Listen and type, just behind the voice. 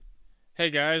Hey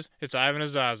guys, it's Ivan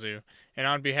Azazu, and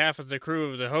on behalf of the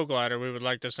crew of the Hoglider, we would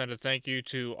like to send a thank you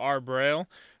to R. Braille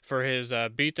for his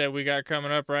beat that we got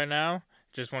coming up right now.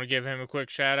 Just want to give him a quick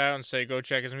shout out and say go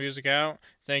check his music out.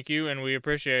 Thank you, and we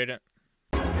appreciate it.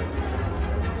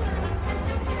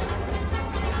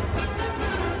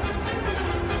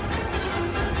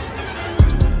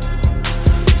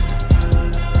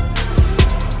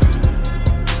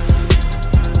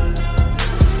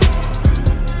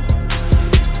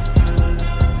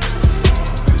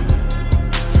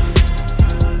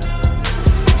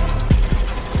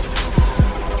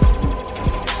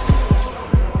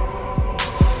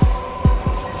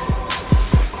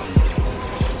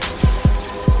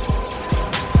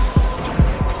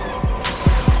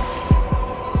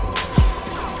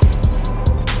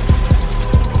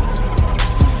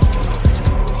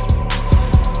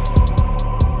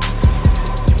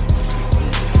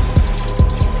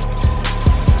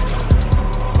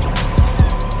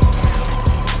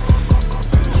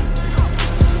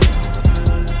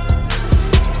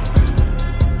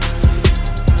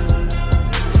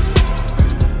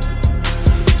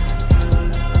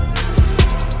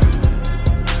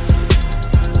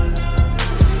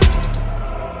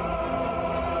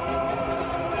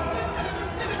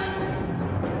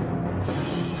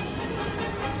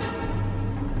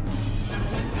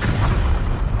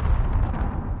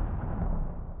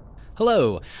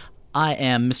 Hello, I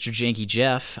am Mr. Janky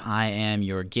Jeff. I am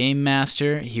your game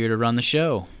master here to run the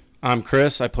show. I'm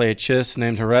Chris. I play a Chiss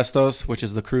named Herestos, which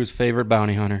is the crew's favorite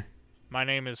bounty hunter. My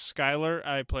name is Skylar.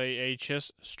 I play a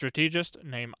Chiss strategist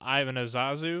named Ivan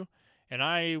Azazu, and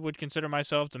I would consider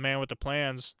myself the man with the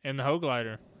plans in the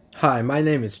Hoglider. Hi, my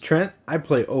name is Trent. I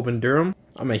play Open Durham.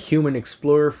 I'm a human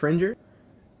explorer fringer,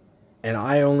 and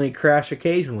I only crash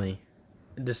occasionally,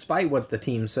 despite what the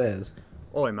team says.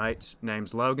 Oi mates,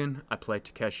 name's Logan. I play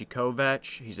Takeshi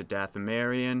Kovacs. He's a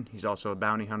Dathomirian. He's also a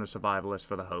bounty hunter survivalist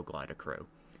for the Hoglider crew.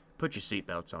 Put your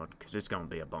seatbelts on, because it's going to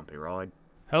be a bumpy ride.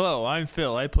 Hello, I'm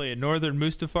Phil. I play a Northern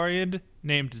Mustafarian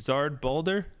named Zard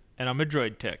Boulder, and I'm a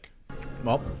droid tech.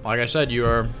 Well, like I said, you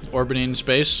are orbiting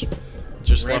space.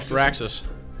 Just left Raxus.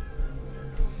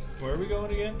 Where are we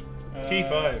going again?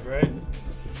 T5, right?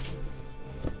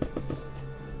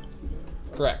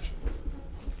 Correct.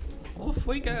 Off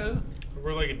we go.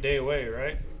 We're like a day away,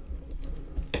 right?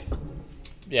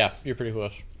 Yeah, you're pretty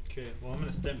close. Okay, well, I'm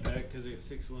going to step back because I got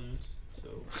 6 wounds,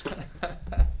 so...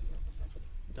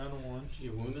 Down to 1.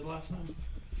 You wounded last time?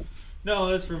 No,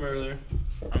 that's from earlier.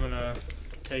 I'm going to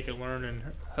take a learning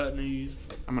Huttonese.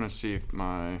 I'm going to see if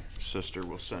my sister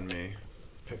will send me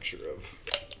a picture of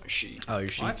my sheet. Oh, your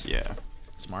sheet. What? Yeah.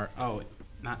 Smart. Oh,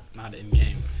 not in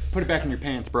game. Put it back in your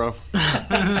pants, bro.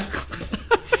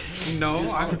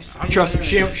 No, I'm Trust me,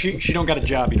 she don't got a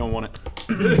job. You don't want it.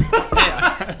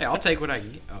 Hey, I'll take what I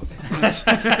can get.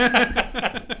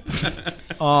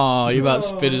 Oh, you about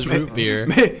spit his root beer.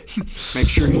 Make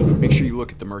sure you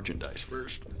look at the merchandise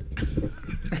first.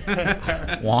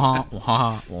 Wah,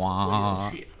 wah,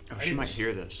 wah. Oh, she might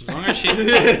hear this. As long as she,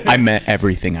 I meant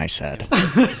everything I said.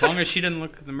 as long as she didn't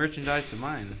look at the merchandise of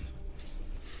mine.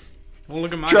 We'll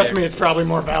look at mine. Trust me, it's probably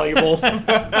more valuable.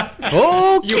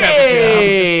 Okay.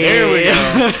 There we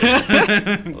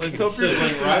go. Let's hope your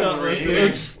sister's not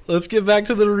listening. Let's get back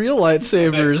to the real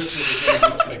lightsabers.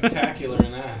 Spectacular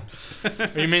in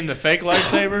that. You mean the fake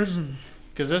lightsabers?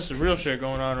 Because this is real shit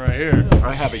going on right here.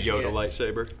 I have a Yoda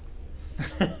lightsaber.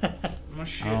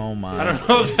 Oh my. I don't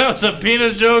know if that was a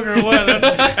penis joke or what.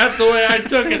 That's the way I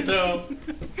took it, though.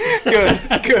 Good.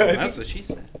 That's what she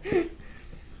said.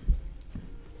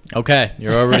 Okay,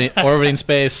 you're orbiting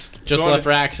space. Just Going left to-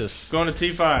 Raxus. Going to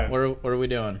T5. What are we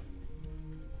doing?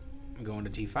 I'm going to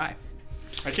T5. I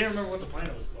can't remember what the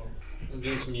planet was called. We'll do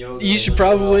some Yoda. You should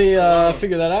probably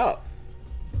figure that out.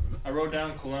 I wrote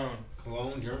down Cologne.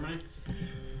 Cologne, Germany?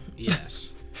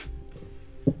 Yes.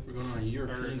 We're going on a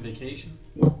European vacation?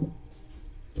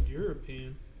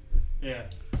 European. Yeah.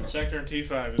 Sector in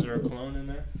T5. Is there a Cologne in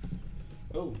there?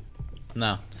 Oh.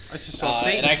 No. I just saw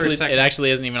Satan it for a second.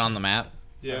 actually isn't even on the map.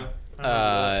 Yeah.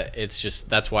 It's just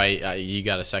that's why you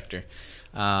got a sector.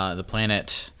 The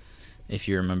planet, if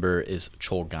you remember, is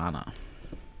Cholgana.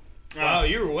 Wow,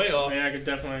 you were way off. Yeah, I could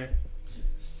definitely.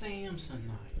 Samsonite.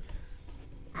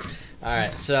 All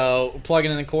right, so plugging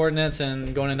in the coordinates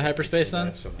and going into hyperspace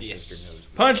then. Yes.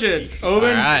 Punch it, All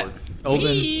Oben. right,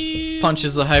 Oben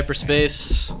punches the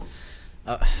hyperspace.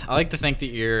 I like to think that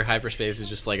your hyperspace is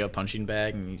just like a punching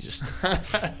bag and you just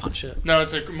punch it. No,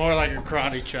 it's more like a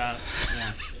karate chop.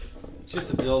 Yeah. It's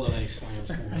just a dildo that he slams.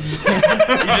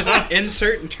 You just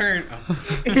insert and turn.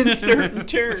 Oh. Insert and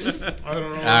turn. I don't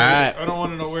know. All right. I don't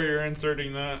want to know where you're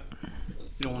inserting that.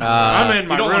 You don't wanna I'm in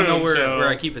my you don't wanna know room, where, so- where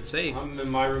I keep it safe. I'm in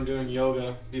my room doing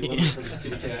yoga. Be looking for the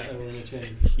kitty cat that we're gonna change.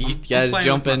 You guys playing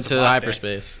jump with my into Sabacc deck.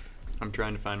 hyperspace. I'm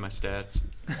trying to find my stats.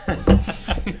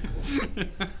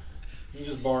 You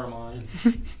just borrow mine.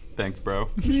 Thanks, bro.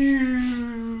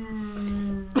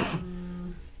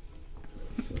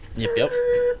 Yep.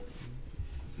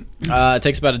 It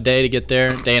takes about a day to get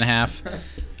there, day and a half.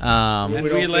 And We we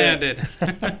don't landed.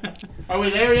 Are we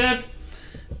there yet?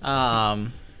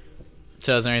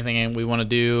 So is there anything we want to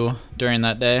do during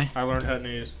that day? I learned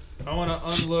Huttonese. I want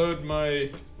to unload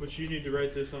my. Which you need to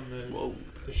write this on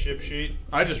the ship sheet.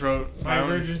 I just wrote My my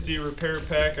own. emergency repair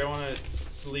pack. I want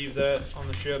to leave that on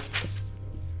the ship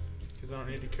because I don't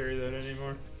need to carry that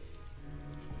anymore.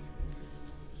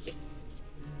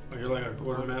 Oh, you're like a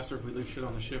quartermaster. If we lose shit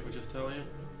on the ship, we just tell you.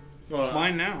 Well, It's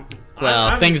mine now. Well,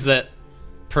 I'm- things that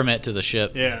permit to the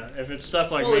ship. Yeah, if it's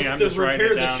stuff like Well, me, it's I'm to just writing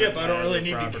repair it the down. ship. I don't as really a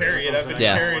need to property. carry it. I've been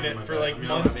Yeah. carrying it for like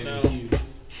months now.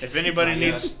 If anybody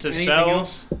needs to Anything sell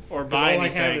else? or buy all I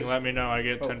have anything, is- let me know. I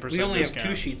get Oh, 10% we only have discount.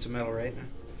 2 sheets of metal, right?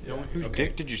 Whose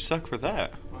dick did you suck for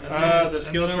that? The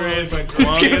skill And then tree is my like the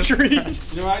longest.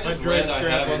 trees. You know, I My just dread read I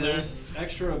scrap have on in there. this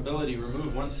extra ability.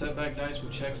 Remove 1 setback dice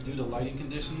from checks due to lighting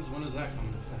conditions. When does that come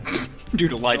into effect? Due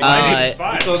to lighting. It's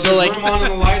fine. So, if So, there's like- room on in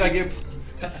the light, I get.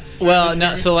 Well,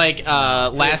 no. So like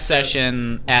last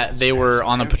session, they were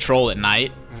on a patrol at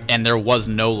night, and there was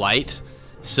no light,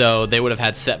 so they would have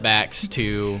had setbacks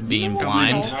to being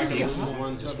blind. I can remove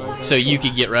 1 setback dice. So you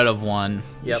could get rid of one.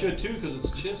 You Yep. should too, because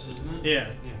it's chiss, isn't it? Yeah,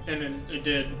 and it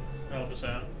did help us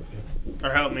out.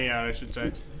 Or help me out, I should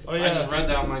say. Oh I yeah, just read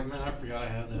that. I'm like, man, I forgot I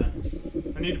had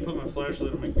that. I need to put my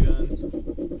flashlight on my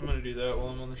gun. I'm gonna do that while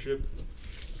I'm on the ship.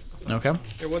 Okay.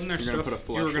 There wasn't there You're gonna stuff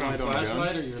put a you were gonna flashlight on a gun?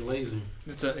 Flashlight or you're lazy?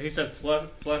 He said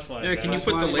flashlight. Yeah, can you put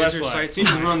the Flashlight. laser Flashlight. sights He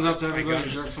just on? runs up to everybody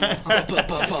and jerks them off.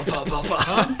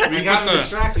 You We got put him the-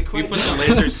 distracted You quick. put the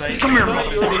laser sights. Come here, You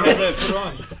already had that put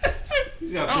on.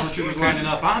 He's got stormtroopers lining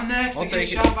up. I'm next I'll to get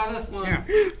take it. shot by this one. Yeah.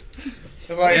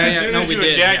 It's like, Yeah, as yeah, soon no, as we you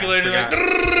did, yeah, ejaculated,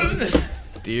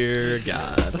 forgot. Dear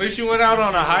God. at least you went out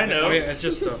on a high Oh, note. yeah, it's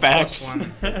just a Facts.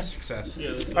 +1 success.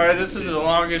 All right, this is the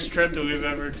longest trip that we've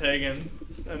ever taken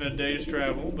in a day's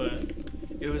travel, but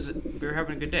It was. We were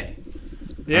having a good day.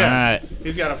 yeah, All right.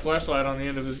 he's got a flashlight on the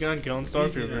end of his gun, killing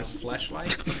stormtroopers.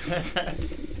 Flashlight.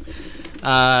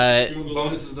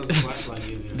 Bonuses does the flashlight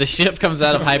give you. The ship comes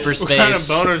out of What kind of hyperspace.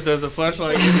 boners does the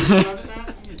flashlight give? I'm just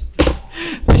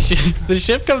asking. The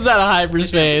ship comes out of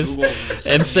hyperspace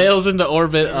and sails into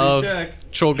orbit of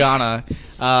Trolgana.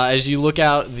 As you look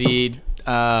out the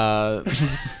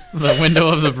the window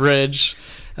of the bridge,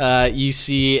 you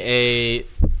see a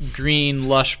green,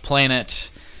 lush planet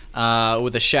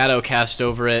with a shadow cast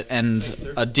over it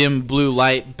and a dim blue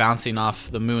light bouncing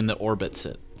off the moon that orbits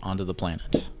it onto the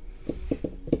planet.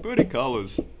 Booty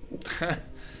collars.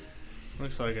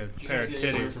 Looks like a Did you pair guys of get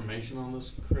any titties. information on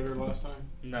this critter last time?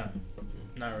 No,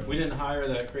 not really. We didn't hire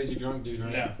that crazy drunk dude,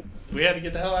 right? No, we had to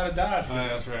get the hell out of Dodge. Oh,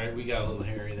 that's right. We got a little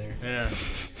hairy there. Yeah,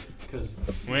 Cause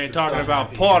we ain't talking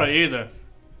about Porter either.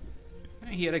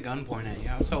 He had a gun pointed at you.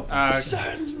 I was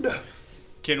hoping.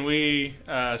 Can we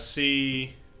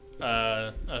see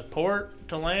a port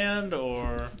to land,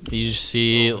 or You just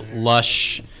see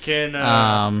lush.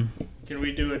 can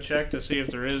we do a check to see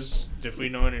if we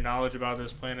know any knowledge about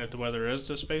this planet, whether there is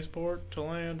a spaceport to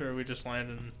land, or are we just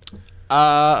landing?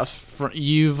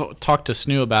 You've talked to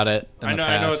Snoo about it in I the know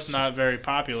past. it's not very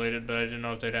populated, but I didn't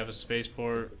know if they'd have a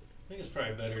spaceport. I think it's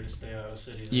probably better to stay out of the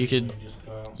city. You than could- just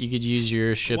go out. You could use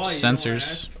your ship's Why, you don't wanna sensors.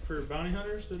 ask for bounty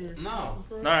hunters that are No.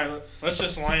 for us? All right, let's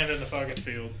just land in the fucking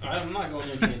field. I'm not going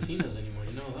to cantinas anymore.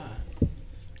 You know that.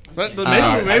 But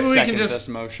I maybe we can second just this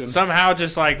motion. somehow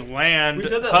just like land, We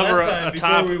said that hover last time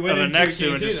atop before we went of it into next a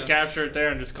to, and just cantina. capture it there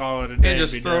and just call it a day. And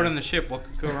just be throw it done. in the ship. What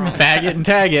could go wrong? Bag it and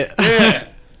tag it. Yeah.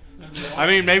 I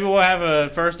mean, maybe we'll have a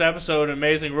first episode of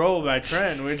Amazing Roll by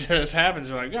Trent. It just happens.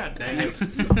 You're like, God dang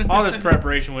it. All this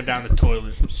preparation went down the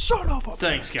toilet. Son of a.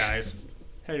 Thanks, guys.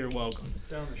 Hey, you're welcome.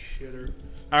 Down the shitter.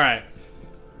 All right.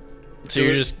 So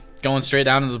you're just going straight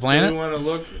down to the Do we planet? want to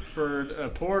look for a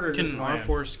port or Can just land?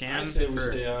 R4 I scan say we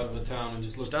for stay out of the town and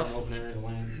just look stuff? for an open area to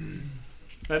land.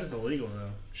 That is illegal, though.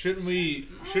 Shouldn't we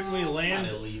Not land?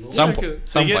 illegal. Some Yeah, 'cause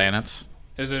some they get- planets.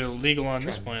 Is it illegal on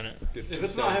this planet? If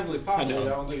it's not heavily populated, I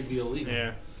don't think it'd be illegal.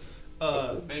 Yeah.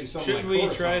 Maybe something Shouldn't like we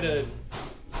Coruscant. try to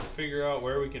figure out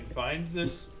where we can find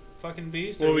this fucking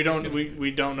beast? or Well, we just don't. gonna-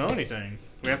 We don't know anything.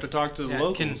 We have to talk to the Yeah,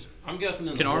 locals. I'm guessing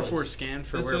in Can the R4 woods. scan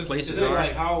for This where is- Is places it are?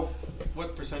 like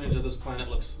what percentage of this planet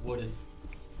looks wooded?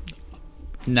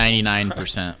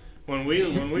 99%. When we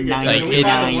get Like, we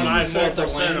it's- have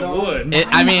 5% of wood.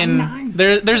 I mean,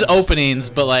 there's openings,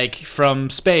 but like from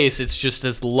space, it's just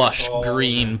this lush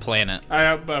green planet.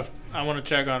 I want to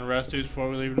check on Restus before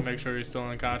we leave to make sure he's still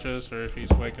unconscious or if he's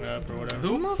waking up or whatever.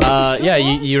 Who? Yeah,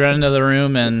 you run into the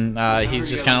room and he's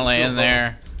just kind of laying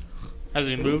there. Has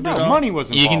he moved No, at all? money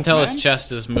was involved, You can tell man. his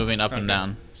chest is moving up and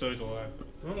down. So he's alive.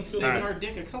 He's saving our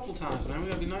dick a couple times, man. We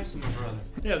gotta be nice to my brother.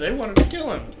 Yeah, they wanted to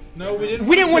kill him. No, we didn't.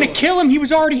 We didn't want to kill him. He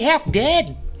was already half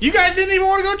dead. You guys didn't even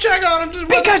want to go check on him.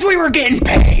 Because we were getting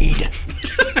paid.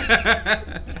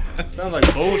 Sounds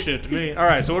like bullshit to me. All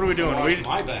right, so what are we doing?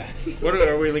 My bad. What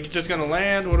are we like, just gonna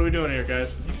land? What are we doing here,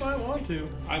 guys? You might want to.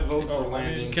 I vote for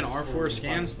landing. Can R4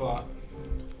 scan? Spot.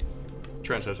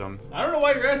 Trent says something. I don't know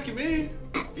why you're asking me.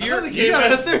 You're the you game gotta-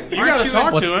 master. You Aren't gotta you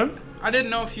talk What's- to him. I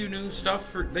didn't know if you knew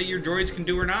stuff that your droids can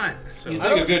do or not. So You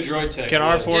think a good droid tech? Can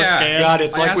would. R4 Yeah. scan? God,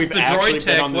 it's I like asked we've the actually droid been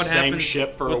tech on the what same happens-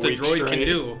 ship for a what the week droid straight. can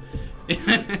do.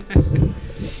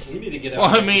 We need to get out. Well,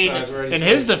 I and mean, exercise already, in so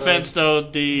his it's defense, though,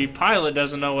 the pilot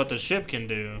doesn't know what the ship can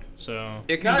do. So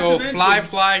It can Not go to mention-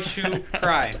 fly, shoot,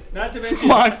 cry. Not to mention,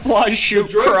 Fly, shoot,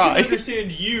 the droid can cry.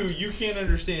 understand you. You can't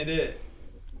understand it.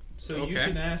 So you Okay.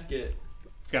 can ask it.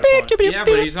 it's got a point. Yeah,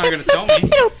 but he's not gonna tell me.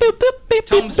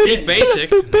 Tell him to speak basic.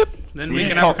 Then Can we we, can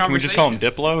just have a call, can we just call him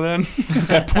conversation. Diplo then?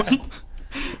 At that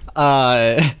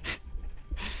point.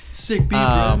 Sick beat,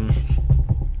 Oh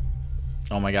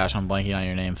my gosh, I'm blanking on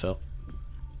your name, Phil.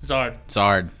 Zard.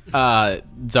 Zard.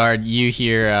 Zard, you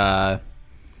hear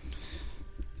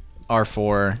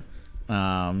R4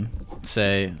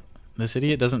 say, "This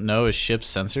idiot doesn't know his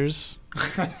ship's sensors."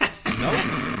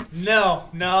 No,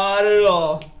 not at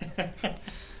all.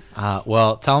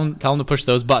 Well, tell him to push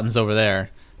those buttons over there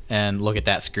and look at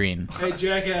that screen. Hey,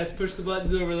 jackass, push the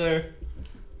buttons over there.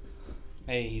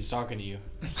 Hey, he's talking to you.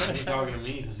 He's talking to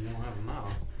me because you don't have a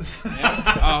mouth.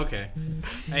 Oh, okay.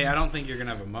 Hey, I don't think you're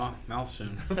gonna have a mouth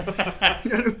soon.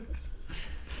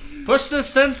 Push the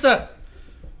sensor.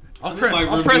 I'll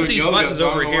press these buttons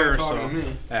over here. So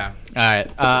yeah. All right.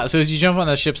 So as you jump on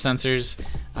the ship sensors,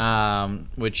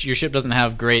 which your ship doesn't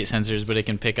have great sensors, but it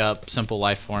can pick up simple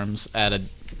life forms at a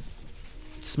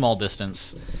small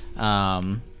distance,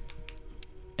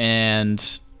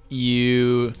 and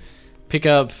you pick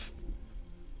up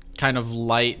kind of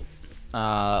light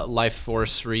life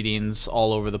force readings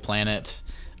all over the planet,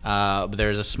 but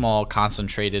there's a small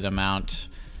concentrated amount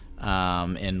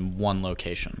in one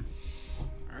location.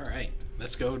 All right.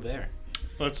 Let's go there.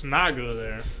 Let's not go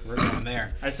there. We're going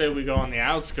there. I say we go on the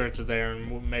outskirts of there and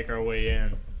we'll make our way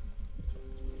in.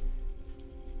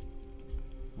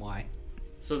 Why?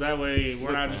 So that way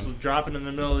we're not just dropping in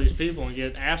the middle of these people and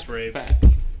get ass raped.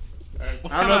 Facts.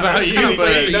 I don't know about you,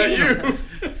 but not you.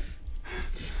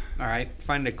 All right.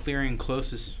 Find a clearing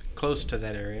close to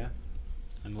that area,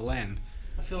 and we'll land.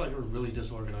 I feel like we're really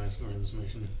disorganized during this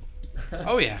mission.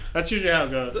 Oh yeah. That's usually how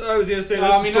it goes. I was gonna say,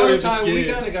 I mean, story other of this time we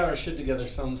game. kind of got our shit together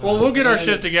sometimes. Well, we'll get our And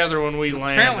shit it's together when we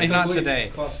land. Apparently not complete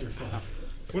today. clusterfuck.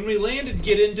 When we land and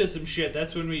get into some shit,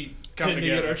 that's when we Come tend to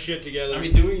together. get our shit together. I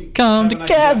mean, do we Come have an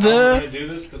idea how together we're gonna do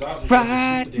this? 'Cause obviously we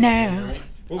right shoot the damn thing, now. right?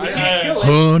 well, we I- can't kill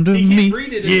it. Under He me. can't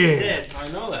breed it in his head. I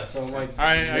know that, so I'm like,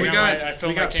 I We got, got- I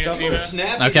filled we my got stuff cantina.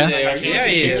 snappy Okay. today. Are you Yeah,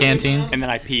 kidding yeah. me? Canteen. And then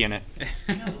I pee in it.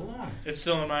 It's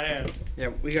still in my hand. Yeah,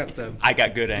 we got the I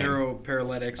got good aim.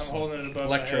 neuroparalytics I'm holding it above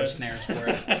electro my head. snares for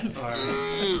it.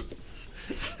 Alright.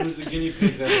 Who's the guinea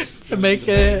pig that's Make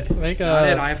it. Make Not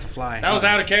it, a. I have to fly. That was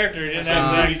out of character. He didn't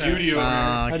have the accent. Judy over here.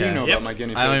 I do know Okay. about my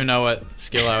guinea pig. I don't even know what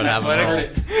skill I would have. on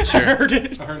Athletics. roll. Sure.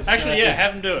 I heard Actually, yeah,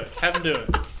 have him do it. Have him do it.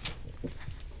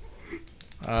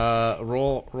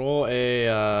 Roll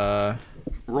a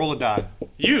Roll a die.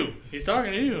 You. He's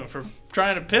talking to you for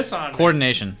trying to piss on me.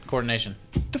 coordination.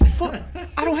 The fuck?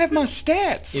 I don't have my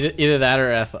stats. Either that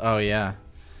or oh yeah.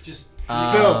 just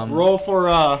Phil, roll for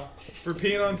For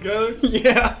peeing on Skyler?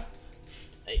 yeah.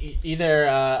 Either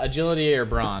agility or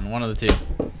brawn. One of the two.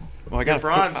 Well, I Your got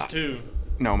bronze, too.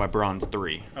 No, my bronze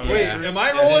 3. Oh, Wait, yeah. am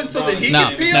I rolling his so that he No,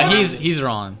 can pee no, on? he's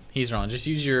wrong. He's wrong. Just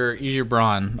use your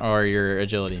brawn or your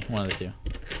agility. One of the two.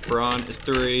 Brawn is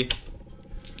 3.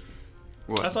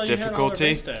 I What? thought you had all their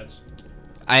Difficulty? base stats.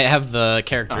 I have the Oh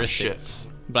characteristics,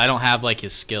 shit. but I don't have like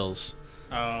his skills.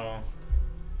 Oh.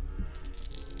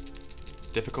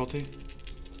 Difficulty? It.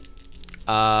 right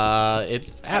there.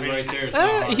 It's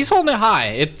not hard. He's holding it high.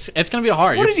 It's gonna be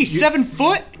hard. What You're- is he? 7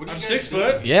 foot? What do you I'm guys 6 do?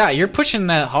 foot. Yeah, you're pushing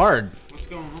that hard. What's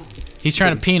going on? He's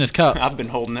trying to pee in his cup. I've been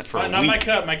holding it for a Not my week.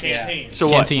 cup, my canteen. So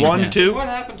what? Canteen, 1, yeah. 2? What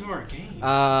happened to our game?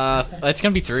 It's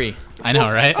gonna be 3. I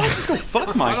know, right? I'll just go fuck I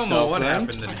don't know myself, what man.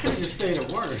 happened today. Just stayed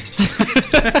at work.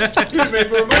 You made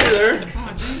more money there.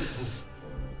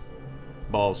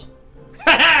 Balls.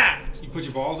 You put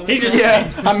your balls in He it?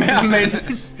 just I mean,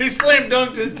 he slam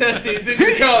dunked his testes in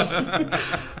your cup.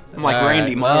 I'm like All right,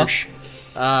 Randy well, Marsh.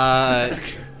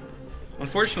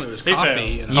 Unfortunately, it was He coffee.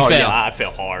 fails. You know? You fail. I feel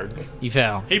hard. You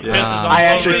fail. He pisses on I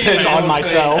actually over piss his on own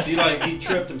myself. He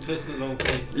tripped and pissed in his own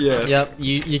face. Yeah. Yep.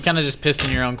 You kind of just pissed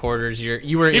in your own quarters.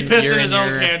 You were He in, pissed you're in his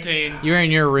own your, canteen. You were in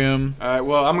your room. All right.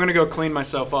 Well, I'm gonna go clean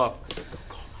myself off. Go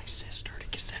call my sister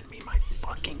to send me my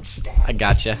fucking stat. I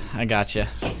gotcha.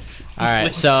 All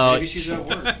right. So Maybe she's at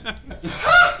work.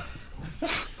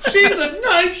 She's a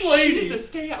nice lady. She's a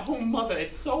stay-at-home mother.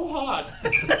 It's so hard.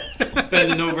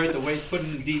 Bending over at the waist,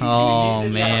 putting the DVD. Oh,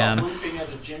 Sitting man. out roofing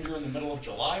as a ginger in the middle of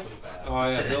July was bad. Oh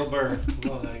yeah, Bill Burr.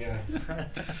 Love that guy.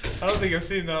 I don't think I've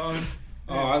seen that one.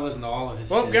 Oh, I listen to all of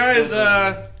his Well, shit. guys,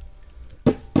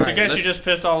 Bill Burr. Takeshi let's- just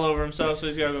pissed all over himself, so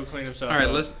he's gotta go clean himself. All right,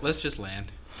 up. let's just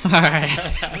land. all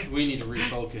right. We need to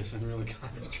refocus and really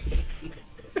concentrate.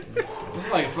 This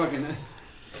is like a fucking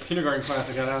kindergarten class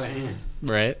that got out of hand.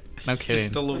 Right. No kidding.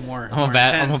 Just a little more. I'm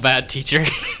a bad teacher.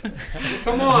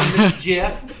 Come on, Mr.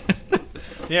 Jeff.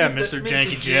 Yeah, Mr. Janky I'm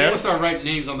gonna Jeff. start writing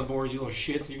names on the boards, you little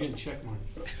shits. You're getting check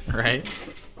marks. Right.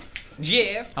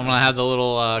 Yeah. I'm gonna have the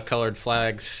little colored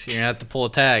flags. You're gonna have to pull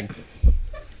a tag. I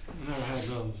never had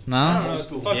those. No. I don't know what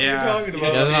the fuck Yeah. you're talking You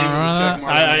about. guys don't remember that? I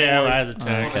had the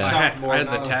tag. Okay. I had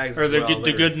the tags. Or the as well.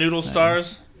 the good noodle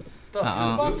stars.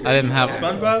 I didn't have.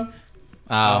 SpongeBob.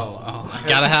 Oh.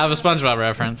 Gotta have a SpongeBob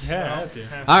reference. Yeah, I had to.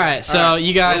 All right, so All right,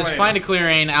 you guys we're find a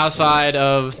clearing outside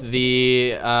of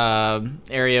the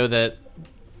area that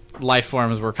life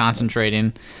forms were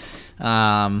concentrating,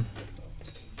 and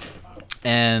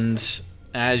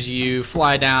as you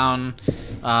fly down,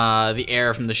 the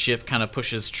air from the ship kind of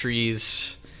pushes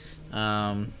trees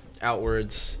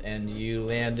outwards, and you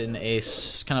land in a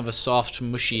kind of a soft,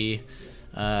 mushy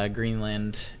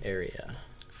Greenland area.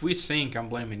 If we sink, I'm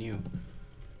blaming you.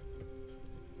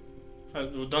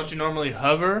 Well, don't you normally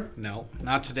hover? No,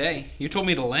 not today. You told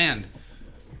me to land.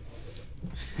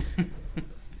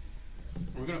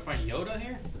 We're gonna find Yoda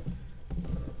here?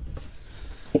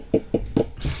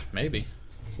 Maybe.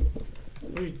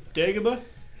 Are you Dagobah?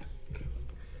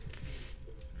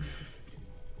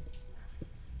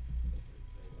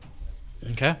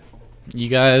 Okay. You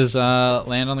guys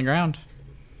land on the ground.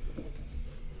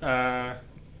 Can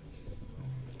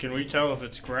we tell if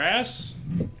it's grass,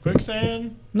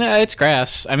 quicksand? No, it's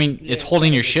grass. I mean, it's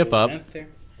holding your ship up.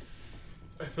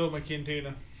 I filled my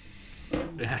cantina.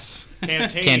 Yes.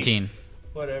 Canteen. Canteen.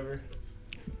 Whatever.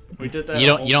 We did that. You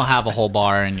don't have a whole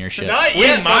bar in your ship. Not We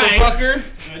yet, might.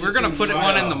 motherfucker. We're gonna put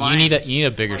one in the You mine. need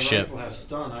a bigger My ship. rifle has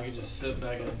stun. I could just sit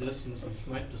back at a distance and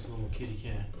snipe this little kitty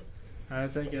cat. I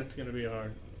think that's gonna be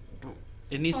hard.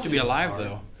 It needs to be alive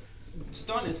though.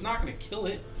 Stun, it's not gonna kill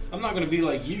it. I'm not gonna be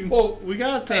like you. Well, we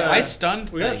got. Hey, I stunned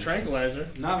We got things. tranquilizer.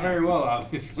 Not very well,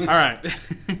 obviously. All right.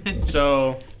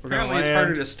 So we're gonna Apparently, it's land.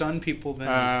 harder to stun people than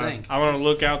you think. I want to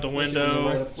look out the Especially when they're right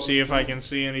window, up close see if to I you. can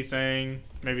see anything.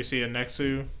 Maybe see a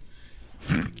Nexu.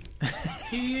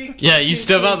 Yeah, you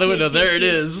step out the window. There it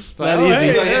is. That Oh, easy.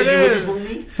 hey, there it is.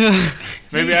 looking for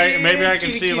me? Maybe I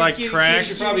can see like You should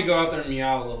tracks. probably go out there and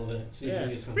meow a little bit. See if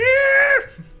you get some.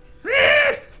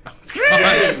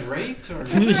 God. Raped or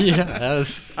Yeah, that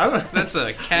was, That's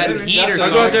a cat and heat or That's I'll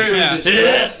go out something. there actually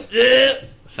Yeah. distress.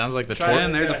 sounds like the Try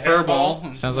And tortoise. there's a Yeah, fur hairball.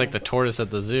 ball. Sounds like the tortoise at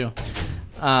the zoo.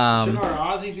 Shouldn't Um,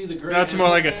 our Aussie be the great? That's more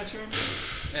like a- catcher?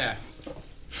 Yeah.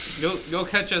 Go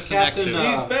catch us an Captain.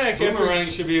 exo. He's back after- Boomerang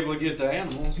should be able to get the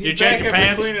animals. You He's change back your after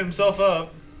pants? cleaning himself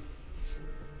up.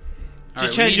 All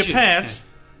Just right, we change need your pants.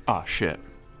 Oh shit.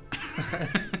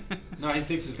 No, he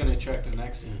thinks it's gonna attract the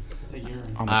next scene. The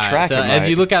urine. I'm Alright, tracking so as right.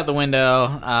 you look out the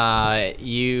window,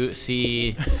 you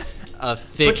see a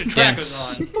thick, Put your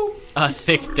trackers dense, on. a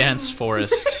thick, dense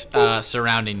forest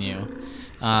surrounding you.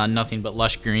 Nothing but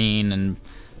lush green and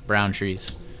brown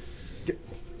trees.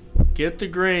 Get the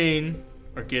green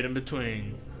or get in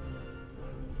between.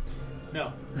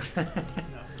 No.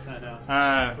 No.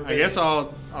 I guess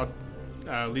I'll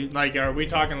leave, like, are we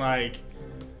talking like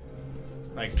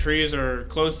trees are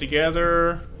close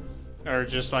together, or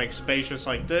just like spacious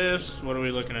like this? What are we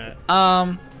looking at?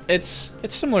 It's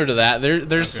similar to that. There's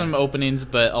Okay. some openings,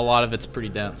 but a lot of it's pretty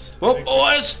dense. Well,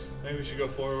 boys, Maybe we should go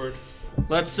forward.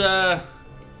 let's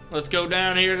go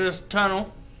down here to this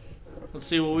tunnel. Let's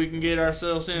see what we can get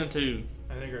ourselves into.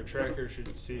 I think our tracker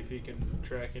should see if he can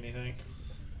track anything.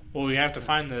 Well, we have to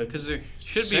find the. Because there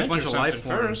should be Scent a bunch or of life something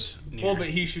forms. near. Well, but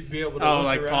he should be able to Oh, look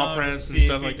like paw around prints and see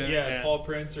stuff if like that? Yeah, Yeah. paw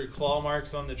prints or claw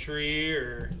marks on the tree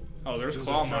or. Oh, there's There's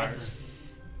claw a tracker. marks.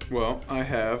 Well, I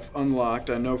have unlocked.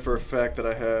 I know for a fact that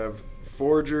I have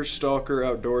Forger, Stalker,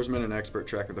 Outdoorsman, and Expert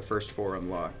Tracker. The first 4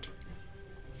 unlocked.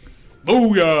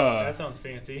 Booyah! That sounds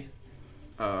fancy.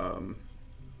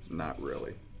 Not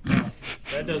really.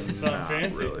 That doesn't sound Not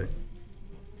fancy. really.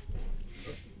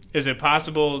 Is it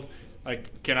possible?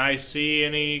 Like, can I see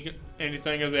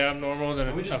anything of the abnormal than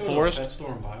Can we a just go forest? to a pet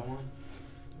store and buy one?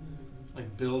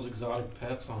 Like Bill's Exotic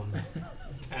Pets on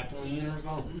Tatooine or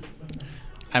something?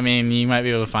 I mean, you might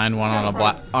be able to find one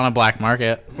on a black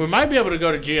market. We might be able to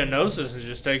go to Geonosis and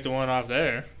just take the one off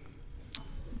there.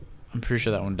 I'm pretty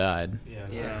sure that one died.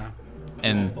 Yeah.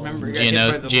 And Remember, you got hit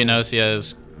by the Geonosia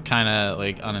is kind of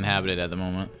like uninhabited at the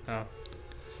moment. Oh,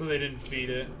 So they didn't feed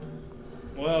it.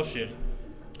 well, shit.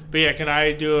 But yeah, can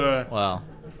I do a? Well,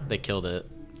 they killed it.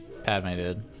 Padme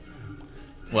did.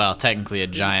 Well, technically a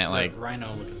giant like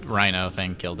rhino looking. rhino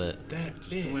thing killed it.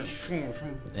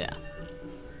 Yeah.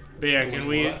 But yeah,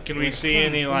 can we see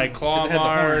any like claw 'Cause it had the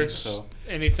horns, marks? so-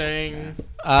 Anything?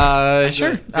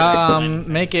 Sure.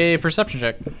 Make a perception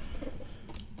check.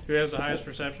 Who has the highest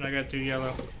perception? I got 2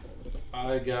 yellow.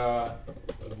 I got.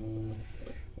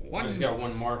 I just got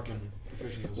one mark in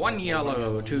proficiency. One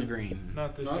yellow, 2 green.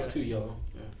 Not this No, guy. it's 2 yellow.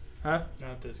 Yeah. Huh?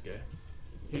 Not this guy.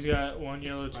 He's got 1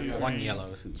 yellow, 2 I got green. 1 yellow.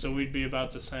 So we'd be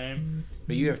about the same.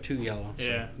 But you have 2 yellow. So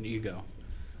Yeah. You go.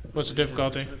 What's the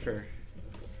difficulty? Sure.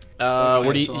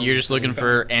 What do you're just looking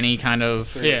for any kind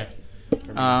of Yeah.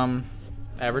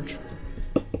 average?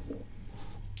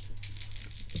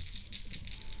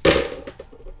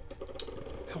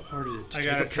 How hard is it? I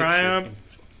got a triumph,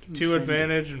 2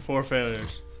 advantage, and 4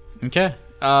 failures. Okay.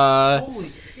 Holy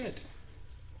shit.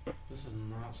 This is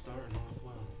not starting off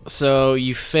well. So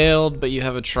you failed, but you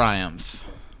have a triumph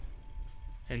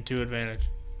And 2 advantage.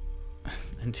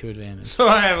 and 2 advantage. So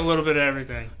I have a little bit of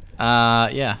everything.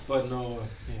 Yeah. But no,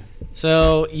 yeah.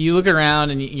 So you look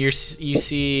around and you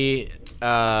see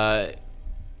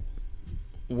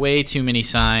way too many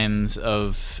signs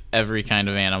of every kind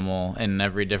of animal in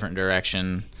every different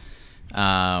direction.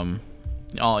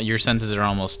 All your senses are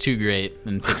almost too great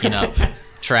in picking up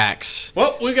tracks.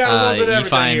 Well, we got a little bit of you everything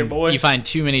find here, boy. you find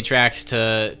too many tracks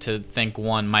to think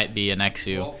one might be an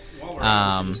Exu. Well, while we're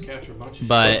at it, we should just capture a bunch of shit,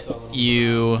 But sell it on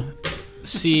you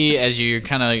see as you're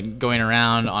kind of going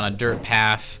around on a dirt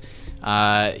path,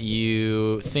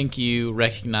 you think you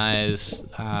recognize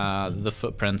the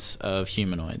footprints of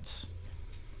humanoids.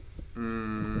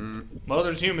 Well,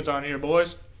 there's humans on here,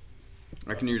 boys.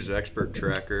 I can use Expert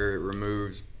Tracker. It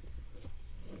removes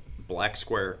black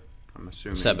square, I'm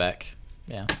assuming. Setback.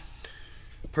 Yeah.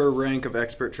 Per rank of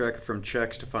Expert Tracker from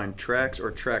checks to find tracks or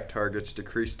track targets,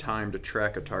 decrease time to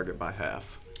track a target by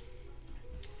half.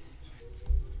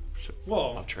 So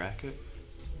Well, I'll track it.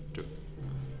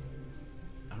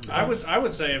 I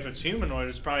would say if it's humanoid,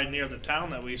 it's probably near the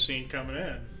town that we've seen coming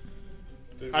in.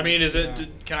 I mean, is it?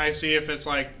 Can I see if it's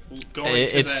like going to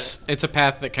that? It's a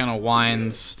path that kind of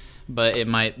winds, but it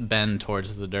might bend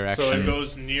towards the direction. So it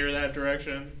goes near that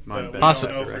direction. Might But we bend don't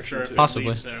that know for direction, sure if too. it Possibly.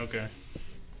 leads there. Okay.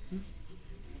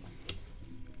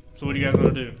 So what do you guys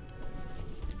want to do?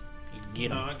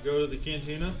 Not go to the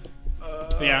cantina.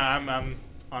 Yeah, I'm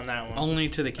on that one. Only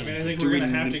to the I mean, I cantina. think Do we're we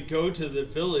gonna have need- to go to the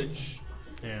village,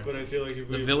 Yeah. but I feel like if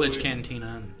we The village avoid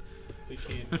cantina. the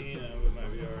cantina, we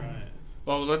might be all right.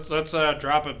 Well, let's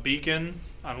drop a beacon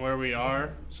on where we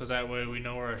are, so that way we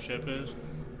know where our ship is.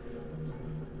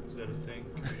 Is that a thing?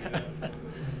 Can we do that?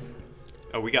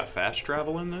 Oh, we got fast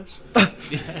travel in this?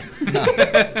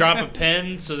 Drop a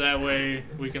pin, so that way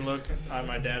we can look on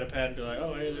my data pad and be like,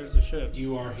 oh, hey, there's the ship.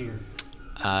 You are here.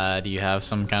 Do you have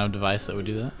some kind of device that would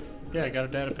do that? Yeah, I got a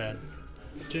data pad.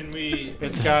 Can we?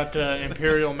 It's got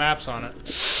Imperial maps on it.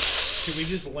 Can we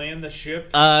just land the ship?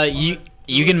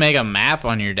 You can make a map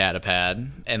on your data pad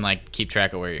and like keep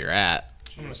track of where you're at.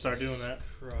 I'm gonna start doing that.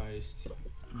 Christ.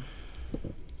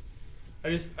 I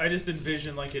just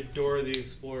envision like a Dora the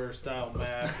Explorer style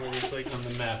map where there's like On the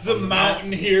map. the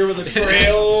mountain here with a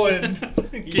trail and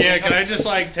Yeah, can I just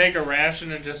like take a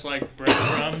ration and just like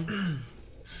breadcrumb?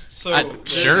 so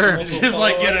Sure. Just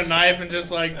like get a knife and just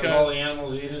like And all cut. the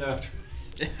animals eat it after.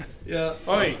 Yeah.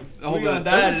 Oh wait, Hold gonna on.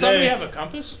 die doesn't somebody today. have a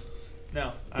compass?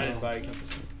 No, I didn't buy a compass.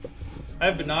 I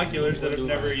have binoculars that I've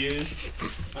never used.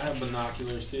 I have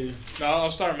binoculars too. No, I'll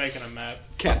start making a map.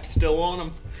 Cap's still on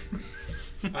them.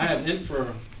 I have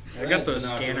infra. I got those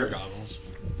scanner goggles.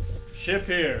 Ship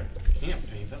here. Camp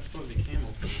paint. That's supposed to be camel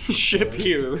paint. Ship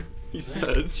here, he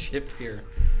says. Ship here.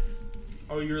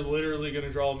 Oh, you're literally gonna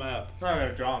draw a map. I'm not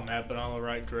gonna draw a map, but all the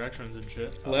right directions and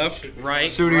shit. Left,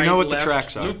 right. So do you know what the left,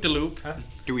 tracks are? Loop to loop.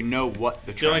 Do we know what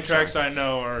the The only tracks tracks I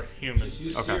know are humans. Just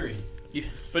use Okay. Siri.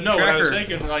 But no, what I was Tracker.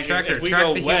 thinking, like, Tracker, if we track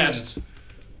go the west,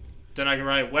 then I can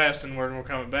write west, and when we're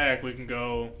coming back, we can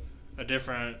go a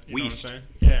different. You know what I'm West. saying?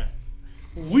 Yeah.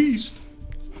 West.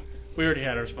 We already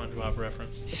had our SpongeBob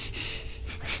reference.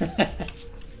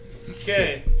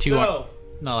 Okay, Two so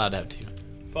Not allowed to have 2.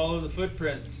 follow the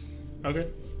footprints. Okay.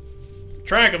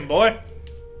 Track him, boy.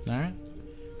 All right.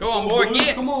 Go on, boy.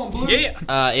 Yeah. Come on, boy.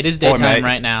 Yeah. It is daytime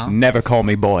right now. Never call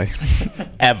me boy.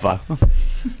 Ever.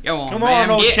 Go on, Come man.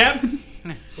 on, old yeah. chap.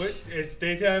 What? It's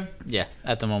daytime? Yeah,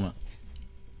 at the moment.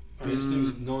 Are these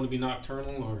things known to be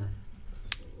nocturnal or?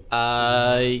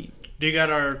 Do you got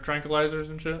our tranquilizers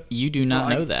and shit? You do not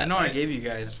know I that. know I gave you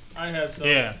guys I have some.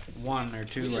 Yeah. 1 or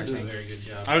 2, I do a think. very good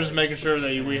job. I was just making sure that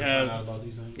we Find have out about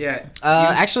these things. Yeah.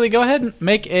 Actually, go ahead and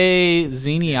make a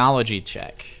genealogy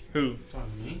check. who?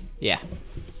 Talking to me? Yeah.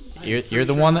 I'm You're pretty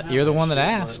the sure one I that have you're the that one that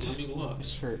shit, but asked. Let me look.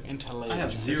 It's for intelligence. I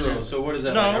have 0. So what is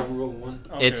that? No. Like I roll 1.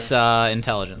 Okay. It's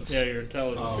intelligence. Yeah, you're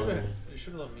intelligent. Oh, okay. You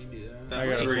should have let me do that. I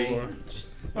got a 3. 4.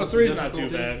 Oh, What's the 3's not too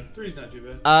difficulty? bad. 3's not too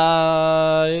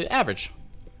bad. Average.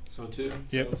 So 2.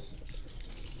 Yep.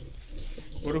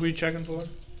 What are we checking for?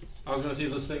 I was gonna see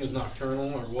if this thing is nocturnal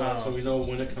or what, Oh. so we know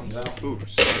when it comes out. Ooh,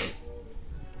 sorry.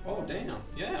 Oh damn!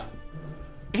 Yeah.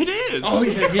 It is. Oh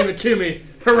yeah, give it to me.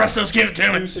 Herestos, give it to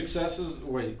 2 me. successes.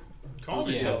 Wait. Calm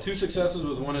Yeah. yourself. 2 successes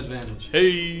with 1 advantage.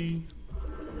 Hey.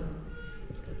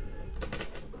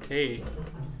 Hey.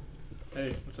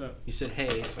 Hey, what's up? You said hey,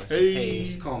 so I said Hey. hey.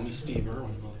 Just call me Steve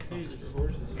Irwin, Hey, motherfucker. for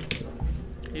horses.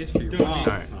 He's for your Don't mom. need,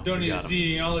 Alright. don't We need a got 'em.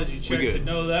 genealogy check to good.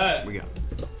 know that. We got.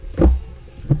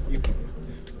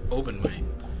 Open way.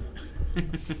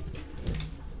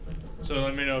 So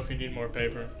let me know if you need more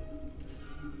paper.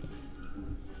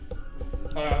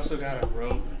 Oh, I also got a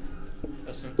rope.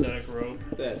 A synthetic rope.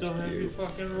 Still have your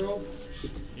fucking rope?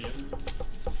 Yeah.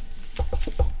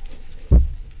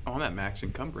 Oh, I'm at max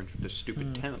encumbrance with this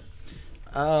stupid tent.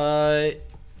 Oh,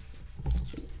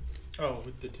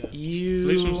 with the tent.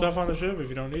 Leave some You stuff on the ship if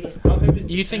you don't need it. How heavy is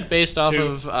the you think tent? based off 2.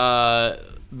 of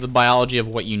the biology of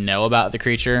what you know about the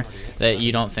creature that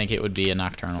you don't think it would be a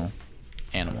nocturnal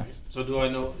animal. So do I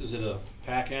know? Is it a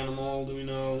pack animal? Do we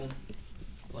know?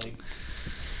 Like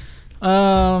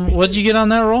What'd you get on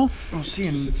that roll? Oh, 2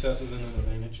 successes and an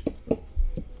advantage.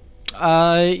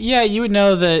 Yeah, you would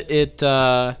know that it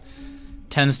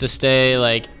tends to stay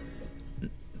like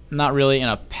not really in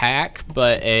a pack,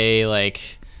 but a like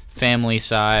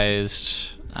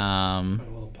family-sized. Like a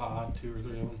little pod, 2 or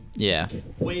 3 of them. Yeah.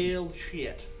 Well,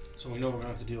 shit. So we know we're gonna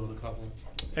have to deal with a couple.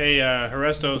 Hey,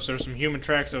 Herestos, there's some human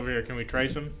tracks over here. Can we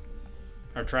trace them?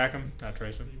 Or track them? Not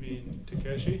trace them. You mean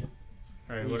Takeshi?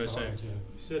 Alright, what'd I say? You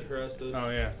said Herestos. Oh,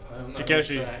 yeah. I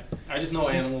Takeshi. just know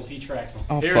animals. He tracks them.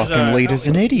 I'll Here's, fucking lead as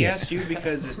an He idiot. asked you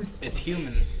because it's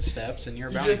human steps and you're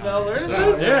You about just now learned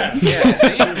So- this? Yeah.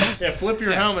 Yeah. see? Yeah, flip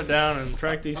your helmet down and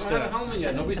track these I don't have a steps. helmet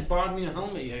yet. Nobody's bought me a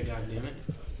helmet yet. God damn it.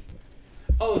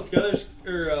 Oh, Skyler's,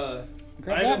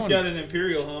 Grab that Ivan's one. got an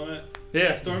Imperial helmet.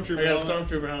 Yeah, Stormtrooper I got a helmet.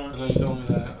 Stormtrooper And helmet. then you told me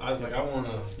that. I was like, I want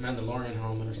a Mandalorian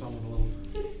helmet or something. With a little.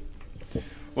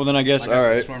 Well, then I guess, I got the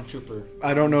alright. Stormtrooper.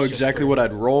 I don't know Just exactly for what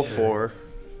I'd roll Yeah. for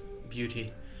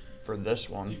beauty. this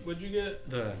one. What'd you get?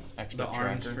 The Extra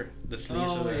arms tracker. for the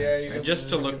sleeves Oh, of yeah, the you got just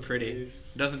the to look fucking pretty. sleeves.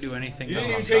 Doesn't do anything. You else.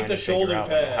 didn't even take the shoulder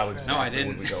pad. No, I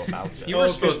didn't. We go about You Oh, were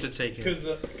 'cause- supposed to take it. Because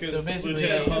So basically,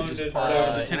 Lieutenant Hung did it's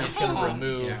Lieutenant going to Hung.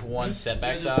 remove Yeah. one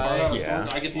setback Just part out die a Yeah. storm-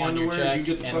 I get the on your underwear. check, You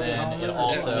get the and fucking then helmet. it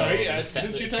also No, yeah, it's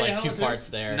didn't you take a like 2 helmet too? parts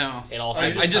there. No. It also I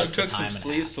I just cuts the took some time in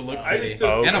sleeves half. to look I pretty. just took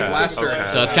Oh, And a okay. blaster. Okay.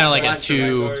 So it's kind of like a Blaster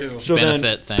 2 rifle, too. So then-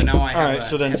 benefit So thing. now I have Alright, a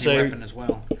so then heavy say- weapon as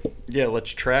well. Yeah,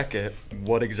 let's track it.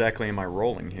 What exactly am I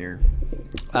rolling here?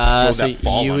 Would So that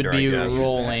fall you would under, I be guess?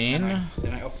 rolling.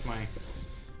 Then I upped my shooting.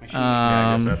 Yeah,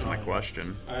 I guess Um, that's my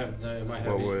question. I have my What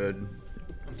heavy. would...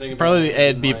 I'm thinking Probably about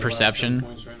it'd be my last perception. 10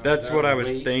 points right now. That's That what I would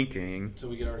was wait thinking. Until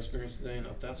we get our experience today and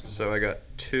up that. So I got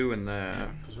 2 in that.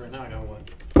 Because right now I got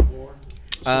what? 4.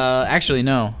 Actually,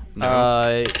 no.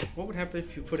 No. What would happen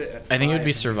if you put it at I think it would be 5 and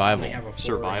you survival. only have a 4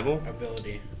 Survival?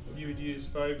 ability. You would use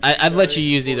 5. I'd let you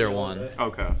use either one.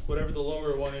 Okay. Whatever the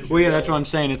lower one is. Well, you yeah, that's roll. what I'm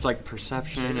saying. It's like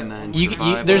perception and then You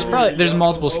survival. there's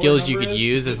multiple The lower skills you number could is,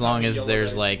 use the as long as yellow there's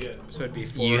dice you like get. So it'd be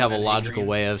 4. you have a and then logical green.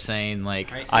 way of saying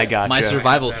like Right? I got my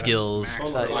survival That skills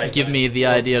max. give me the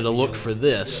idea to look for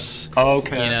this.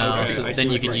 Okay. You know, okay. so I see then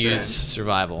you what could you're use saying.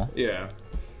 survival. Yeah.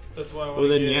 That's why I Well wanna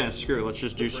then, get yeah, screw it. Let's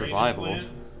just do the brain survival. implant.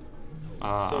 So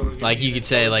Um, we Like can you could get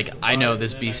say it like to I know 5,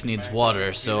 this and then I beast can needs max water,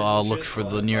 out so the I'll shit, look for the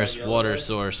followed by nearest yellow water dice.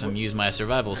 source and use my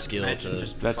survival skill Imagine to,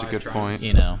 just that's a 5 good tries. point.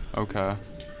 you know, Okay.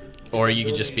 or you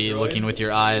could just be looking with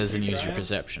your eyes and use your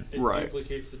perception. It Right.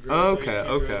 duplicates the drill, so you Okay, get 2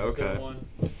 okay, drills instead of okay. 1.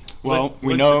 Well, we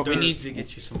lick know. the We dirt. need to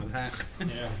get you some of that. Yeah.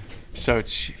 So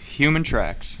it's human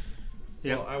tracks,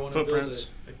 Yep. Well, I want Footprints. To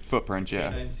build footprints. a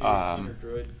Yeah. K9 Series Hunter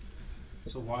droid.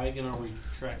 So why again are we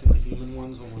tracking the human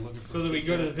ones when we're looking for? So that we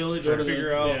go to the village Go and to the-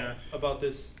 figure out yeah. about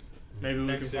this. Maybe we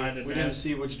can Next find it. We didn't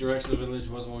see which direction the village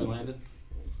was when we landed.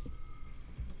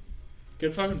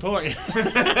 Good fucking point.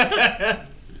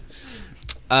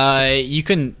 You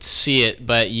couldn't see it,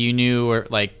 but you knew where,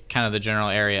 like, kind of the general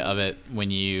area of it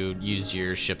when you used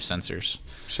your ship sensors.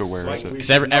 So where is it? 'Cause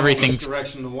everything's- Which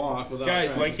direction to walk without Guys,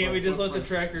 why tracking can't we just let the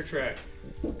footprint. tracker track?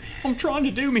 I'm trying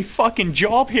to do me fucking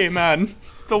job here, man.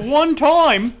 The one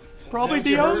time. Probably Don't the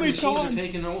you heard only machines are time.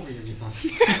 taking over your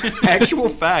job. Actual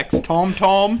facts. Tom,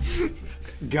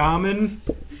 Garmin.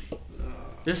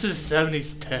 This is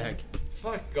 70s tech.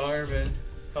 Fuck Garmin.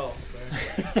 Oh,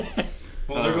 sorry.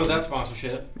 Well, there goes that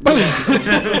sponsorship. All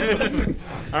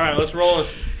right, let's roll it.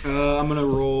 I'm gonna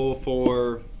roll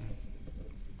for.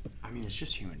 I mean, it's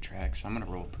just human track, so I'm gonna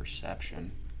roll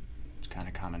perception. It's kind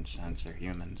of common sense. They're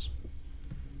humans.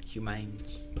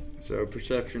 Humans. So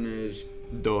perception is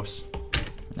dos.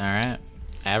 All right.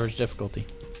 Average difficulty.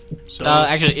 So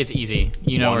Actually, it's easy.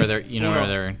 You know One. where they're. You know where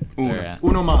they're at.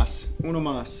 Uno más.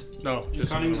 No, just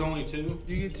Cunning's only 2.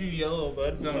 You get 2 yellow,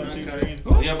 bud. No, No, 2 cutting.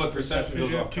 green. Yeah, but perception Because goes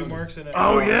you off have 2 cutting. marks in it.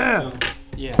 Oh yeah.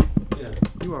 Yeah. Yeah.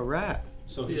 You are right.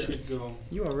 So he should go.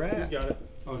 You are He's right. got it.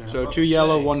 Okay, So I'm about 2 to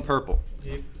yellow, say- 1 purple.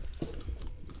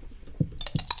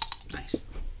 Nice.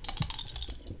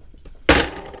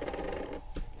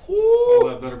 Oh,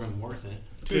 that better been worth it.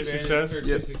 2 success? successes. Or 2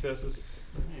 Yep. successes.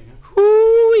 There you go.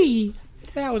 Hoo-wee.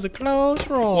 That was a close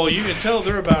roll. Well, you can tell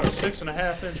they're about a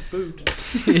 6.5-inch boot.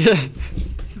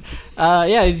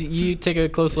 yeah. You take a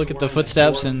close look at the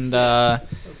footsteps, and That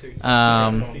takes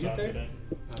Um, to get there.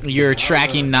 your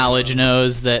tracking knowledge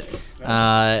knows that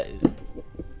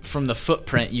from the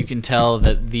footprint you can tell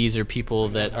that these are people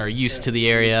that are used to the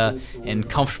area and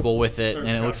comfortable with it, and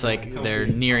it looks like they're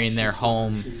nearing their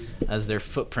home, as their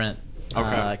footprint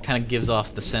Okay. kind of gives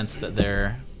off the sense that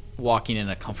they're walking in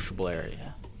a comfortable area.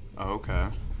 Oh, okay.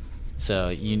 So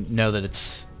you know that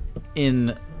it's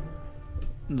in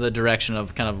the direction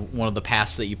of kind of one of the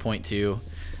paths that you point to.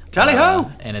 Tally ho!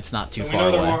 And it's not too And we far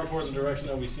know they're away. walking towards the direction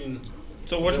that we've seen.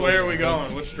 So which way are we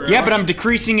going? Which direction? Yeah, but I'm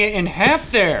decreasing it in half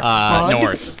there. bud.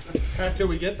 North. After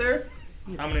we get there?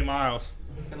 How many miles?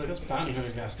 And look, this bounty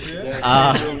hunter's got to stick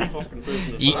Yeah.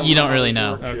 there. You don't really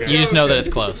know. Okay. You just know that it's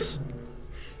close.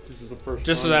 This is the first.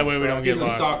 Just so one. that way we don't He's get a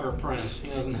lost. stalker apprentice. He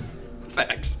doesn't.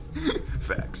 Facts.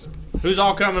 Facts. Who's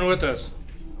all coming with us?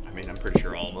 I mean, I'm pretty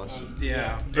sure all of us.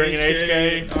 Yeah. Bringing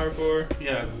HK. R4.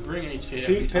 Yeah, bring an HK. Pete,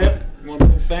 every Pip, time.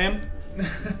 one fam.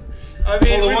 I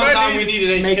mean, Well, the we one might time need, we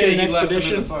needed HK, Make it an he left him in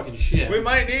expedition. the fucking shit. we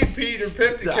might need Pete or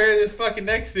Pip to carry this fucking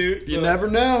neck suit. You but- never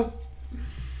know.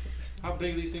 How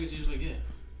big these things usually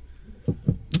get?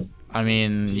 I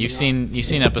mean, you've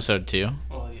seen episode 2.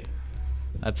 Oh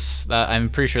yeah. I'm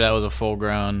pretty sure that was a full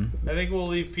grown. I think we'll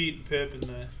leave Pete and Pip in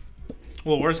the.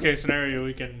 Well, worst case scenario,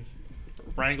 we can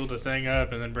wrangle the thing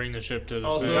up and then bring the ship to the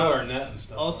Also, We got our net and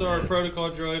stuff. Also, our protocol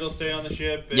droid will stay on the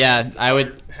ship. and Yeah, I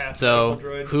would. our half So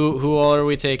protocol droid- who all are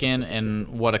we taking, and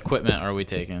what equipment are we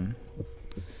taking?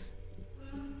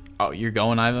 Oh, you're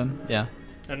going, Ivan? Yeah.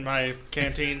 and my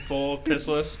canteen full of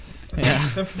pissless. Yeah.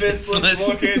 Fistless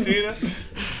full cantina.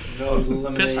 No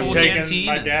lemonade. Pistol I'm taking canteen.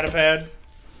 my data pad.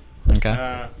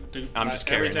 Okay. I'm just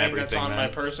carrying everything that's everything, on my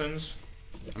man. persons.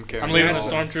 I'm carrying. I'm leaving the all.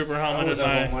 stormtrooper helmet was in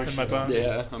that my one in my shit? bunk.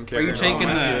 Yeah, I'm Are carrying. you taking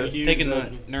Oh, the huge taking the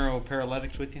opening.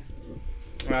 neuroparalytics with you?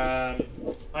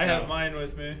 I have No. mine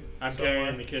with me. I'm somewhere.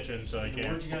 carrying the kitchen, so I Where'd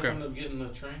can't. you guys Okay. end up getting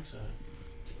the tranks at?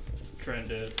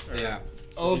 Trend it. or- Yeah.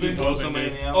 Obin, Did you blow Obin somebody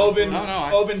did. in the alley? Obin, No,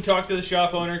 I- Obin talked to the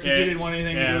shop owner because Yeah, he didn't want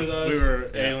anything yeah, to do with us. we were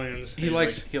Yeah. aliens. He He's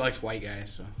likes white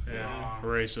guys, so. like, yeah,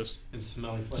 racist. And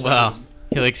smelly flesh. Well,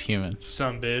 he likes humans.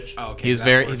 Some bitch. Oh, okay. He's that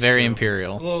very works very too.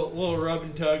 imperial. little rub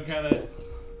and tug kind of.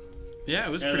 Yeah,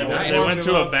 it was Yeah, pretty they, nice. they went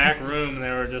to a back room and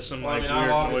there were just some Well, I like mean, I've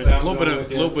weird always noises. had-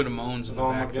 little bit of moans in With the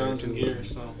all my back there guns and too. gear,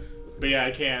 so. But yeah,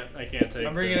 I can't take.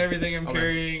 I'm bringing the, everything I'm Okay.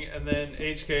 carrying, and then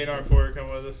HK and R4 come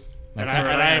with us. And That's I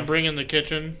right. am bringing the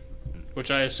kitchen,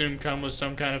 which I assume come with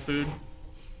some kind of food.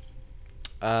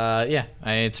 Yeah,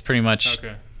 it's pretty much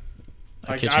Okay.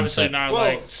 a Like kitchen obviously set. not Well-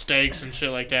 like steaks and shit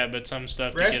like that, but some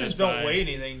stuff to get Rations us don't by. weigh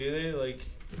anything, do they? Like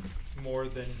more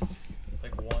than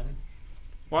like one.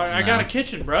 Why? I No. got a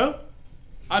kitchen, bro.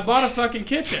 I bought a fucking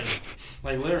kitchen.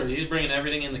 Like literally, he's bringing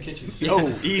everything in the kitchen. Yo,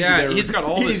 easy Yeah, there. he's got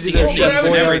all the Easy seasonings. there, But I was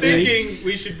boy, just RD. thinking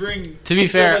we should bring. To be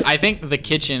fair, so I think the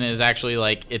kitchen is actually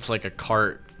like it's like a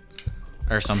cart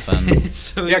or something.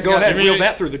 So Yeah, he's go got- ahead. You Wheel mean-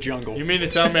 that through the jungle. You mean to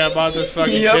tell me I bought this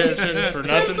fucking Yep. kitchen for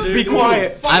nothing, dude? Be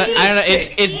quiet. I don't know.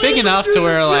 It's big enough to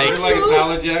where Like like a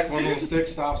pallet jack, one little stick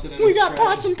stops it in. We got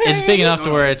pots and it's big enough to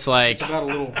where it's like It's about a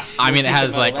little. I mean it piece of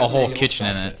has like metal a whole that kitchen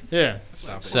in it. Yeah.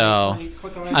 So I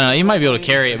don't know. You might be able to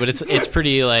carry it, but it's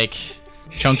pretty like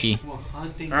chunky. All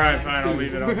right, fine. I'll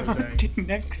leave it on the thing.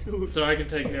 Next to So I can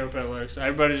take Neopet Lex.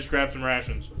 Everybody just grab some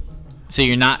rations. So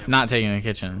you're not taking the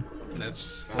kitchen.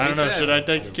 That's. I don't know. Should I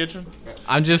take the kitchen?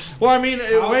 I'm just. Well, I mean,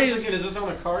 it I was weighs. thinking, is this on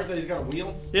a cart that he's got a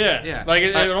wheel? Yeah. Yeah. Like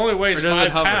it only weighs Or does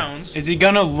it 5 hover? pounds. Is he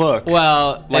gonna look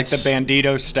Well, like the it's-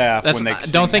 Bandito staff That's, when they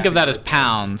don't think of Happy that as Birthday?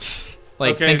 pounds.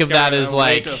 Like Okay, think it's of that got as a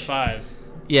weight like of 5.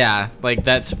 yeah, like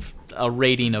that's a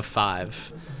rating of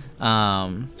 5.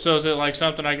 So is it like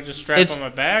something I could just strap It's- on my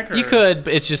back? Or? You could,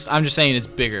 but I'm just saying it's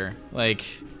bigger. Like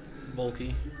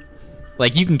Bulky.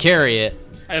 you can carry it.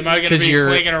 Am I gonna 'cause be you're-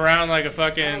 clicking around like a I don't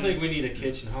fucking? think we need a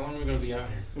kitchen. How long are we gonna be out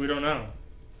here? We don't know.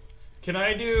 Can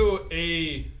I do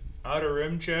a outer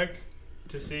rim check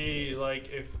to see like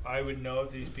if I would know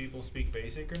if these people speak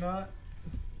basic or not,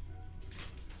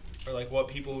 or like what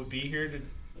people would be here to?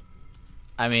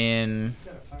 I mean,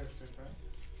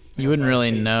 you wouldn't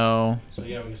really know So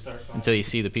yeah, we can start. until you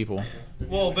see the people.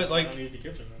 Well, but like need the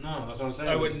kitchen. No, that's what I'm saying.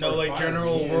 I We wouldn't can know start like firing.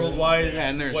 general Yeah. worldwide Yeah,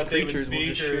 and there's what they would creatures. We'll speak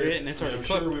just shoot or. it, and it's already I'm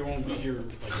cooked. sure we won't be here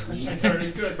like a week. It's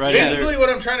already cooked. Right. Yeah, Basically, what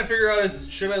I'm trying to figure out is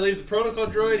should I leave the protocol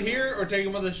droid here or take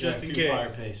him with us just in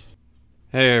case?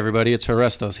 Hey everybody, it's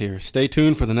Horestos here. Stay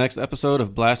tuned for the next episode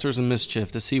of Blasters and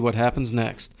Mischief to see what happens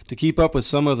next. To keep up with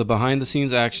some of the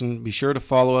behind-the-scenes action, be sure to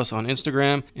follow us on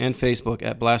Instagram and Facebook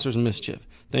at Blasters and Mischief.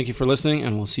 Thank you for listening,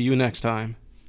 and we'll see you next time.